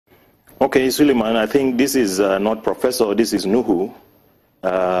Okay, Suleiman, I think this is not Professor, this is Nuhu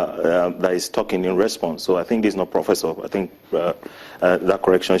that is talking in response. So I think this is not Professor. I think that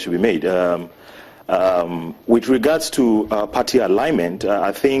correction should be made. With regards to party alignment,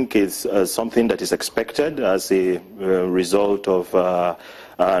 I think it's something that is expected as a result of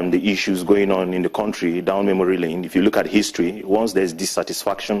the issues going on in the country down memory lane. If you look at history, once there's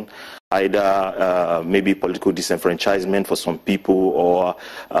dissatisfaction, either maybe political disenfranchisement for some people, or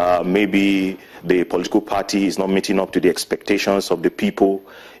maybe the political party is not meeting up to the expectations of the people,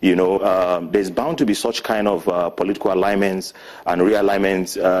 you know, there's bound to be such kind of political alignments and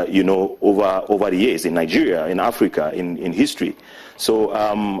realignments, you know, over the years in Nigeria, in Africa, in history. So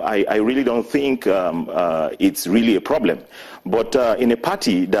I really don't think it's really a problem. But in a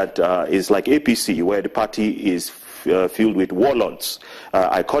party that is like APC, where the party is filled with warlords,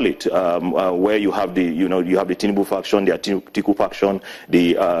 I call it, where you have the, you have the Tinubu faction, the Atiku faction,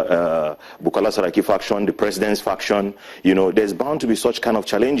 the Bukola Saraki faction, the president's faction. You know, there's bound to be such kind of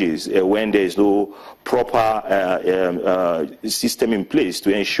challenges when there is no proper system in place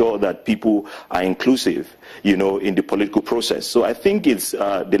to ensure that people are inclusive, you know, in the political process. So I think it's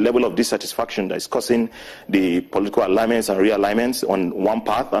the level of dissatisfaction that is causing the political alignments and realignments on one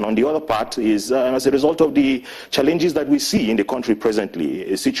path, and on the other part is as a result of the challenges that we see in the country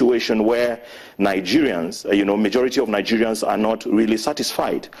presently, a situation where Nigerians, you know, majority of Nigerians are not really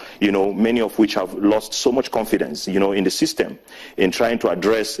satisfied, you know, many of which have lost so much confidence, you know, in the system, in trying to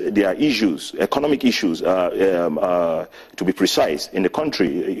address their issues, economic issues, to be precise, in the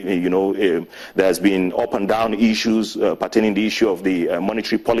country. You know, there has been up and down issues pertaining to the issue of the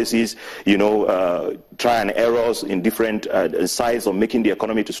monetary policies, you know, try and errors in different sides of making the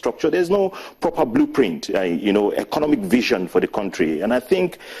economy to structure. There's no proper blueprint, you know, economic vision for the country. And I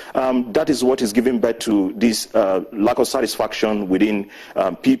think that is what is giving birth to this lack of satisfaction within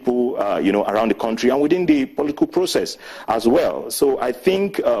people, you know, around the country and within the political process as well. So I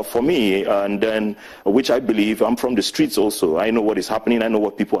think for me, and then, which I believe, I'm from the streets also. I know what is happening. I know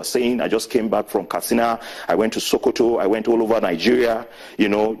what people are saying. I just came back from Katsina. I went to Sokoto. I went all over Nigeria, you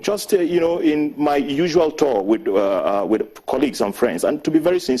know, just, you know, in my usual tour with colleagues and friends. And to be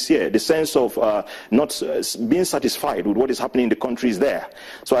very sincere, the sense of not being satisfied with what is happening in the country is there.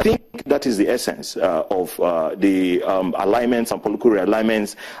 So I think that is the essence of the alignments and political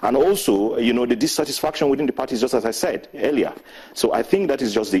realignments, and also, you know, the dissatisfaction within the parties, just as I said earlier. So I think that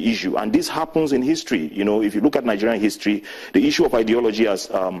is just the issue. And this happens in history. You know, if you look at Nigerian history, the issue of ideology, as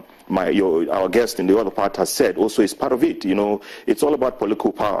our guest in the other part has said, also is part of it. You know, it's all about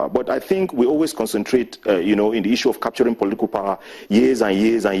political power. But I think we always concentrate, you know, in the issue of capturing political power years and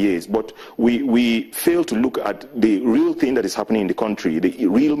years and years. But we fail to look at the real thing that is happening in the country, the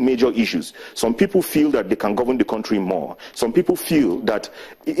real major issues. Some people feel that they can govern the country more. Some people feel that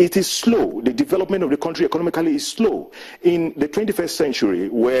it is slow. The development of the country economically is slow. In the 21st century,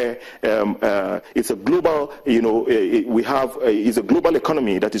 where it's a global, you know, it's a global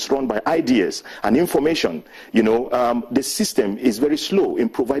economy that is run by ideas and information, you know, the system is very slow in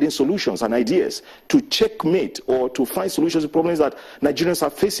providing solutions and ideas to checkmate or to find solutions to problems that Nigerians are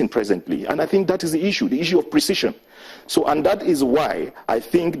facing presently. And I think that is the issue of precision. So, and that is why I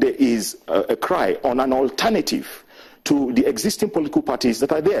think there is a cry on an alternative to the existing political parties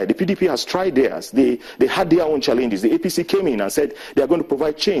that are there. The PDP has tried theirs. They had their own challenges. The APC came in and said they are going to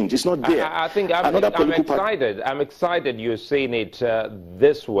provide change. It's not there. I think I'm excited. I'm excited you're saying it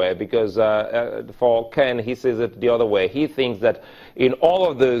this way, because for Ken, he says it the other way. He thinks that in all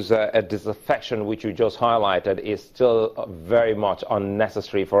of those disaffection which you just highlighted is still very much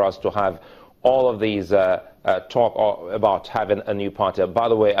unnecessary for us to have all of these talk about having a new party. By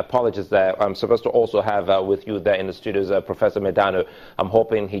the way, apologies there. I'm supposed to also have with you there in the studios Professor Medano. I'm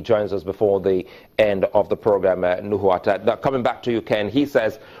hoping he joins us before the end of the program, Nuhu. Now, coming back to you, Ken, he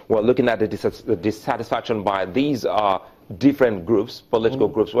says, well, looking at the dissatisfaction by these are different groups, political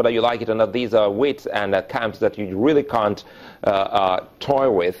groups, whether you like it or not, these are weights and camps that you really can't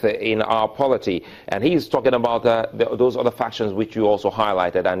toy with in our polity. And he's talking about those other factions which you also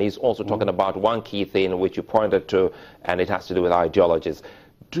highlighted, and he's also talking about one key thing which you pointed to, and it has to do with ideologies.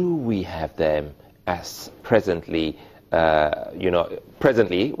 Do we have them as presently,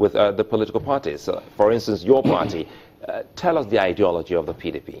 presently with the political parties? For instance, your party. Tell us the ideology of the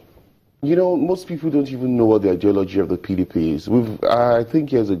PDP. You know, most people don't even know what the ideology of the PDP is. I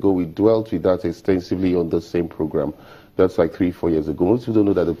think years ago we dwelt with that extensively on the same program. That's like 3-4 years ago. Most people don't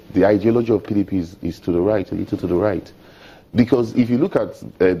know that the ideology of PDP is to the right, a little to the right. Because if you look at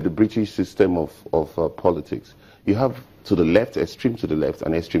the British system of politics, you have to the left, extreme to the left,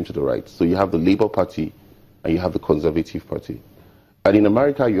 and extreme to the right. So you have the Labour Party and you have the Conservative Party. And in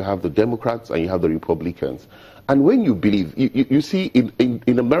America, you have the Democrats and you have the Republicans. And when you believe, you see,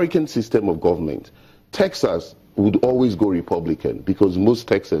 in American system of government, Texas would always go Republican because most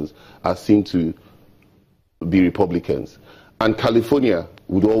Texans are seen to be Republicans. And California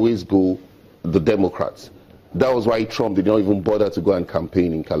would always go the Democrats. That was why Trump did not even bother to go and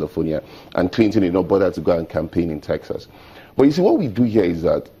campaign in California, and Clinton did not bother to go and campaign in Texas. But you see, what we do here is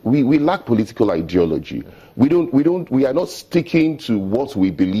that we lack political ideology. We are not sticking to what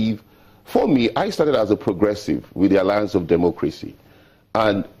we believe. For me, I started as a progressive with the Alliance of Democracy.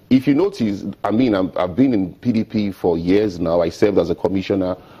 And if you notice, I mean, I've been in PDP for years now. I served as a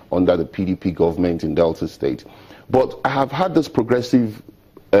commissioner under the PDP government in Delta State. But I have had this progressive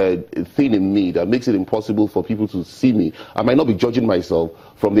thing in me that makes it impossible for people to see me. I might not be judging myself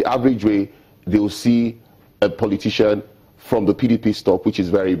from the average way they will see a politician from the PDP stop, which is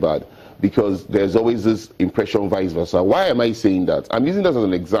very bad, because there's always this impression vice versa. Why am I saying that? I'm using that as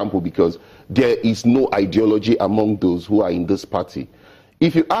an example because there is no ideology among those who are in this party.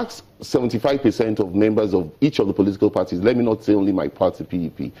 If you ask 75% of members of each of the political parties, let me not say only my party,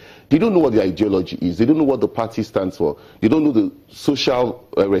 PDP, they don't know what the ideology is. They don't know what the party stands for. They don't know the social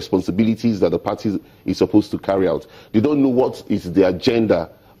responsibilities that the party is supposed to carry out. They don't know what is the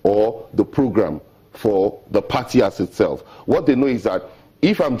agenda or the program for the party as itself. What they know is that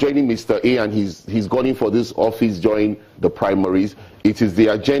if I'm joining Mr. A and he's gone in for this office during the primaries, it is the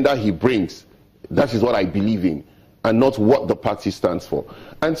agenda he brings. That is what I believe in, and not what the party stands for.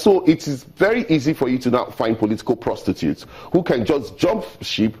 And so it is very easy for you to now find political prostitutes who can just jump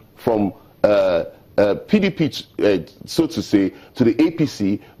ship from PDP, so to say, to the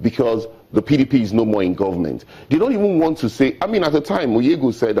APC because the PDP is no more in government. They don't even want to say, I mean, at the time,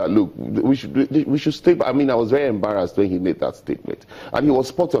 Oyego said that, look, we should stay back. I mean, I was very embarrassed when he made that statement. And he was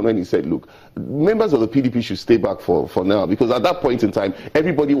spot on when he said, look, members of the PDP should stay back for now, because at that point in time,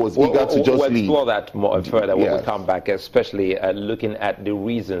 everybody was eager to just leave. We'll explore that more further when we come back, especially looking at the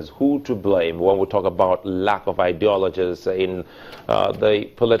reasons, who to blame when we talk about lack of ideologies in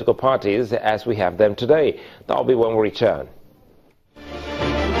the political parties as we have them today. That'll be when we return.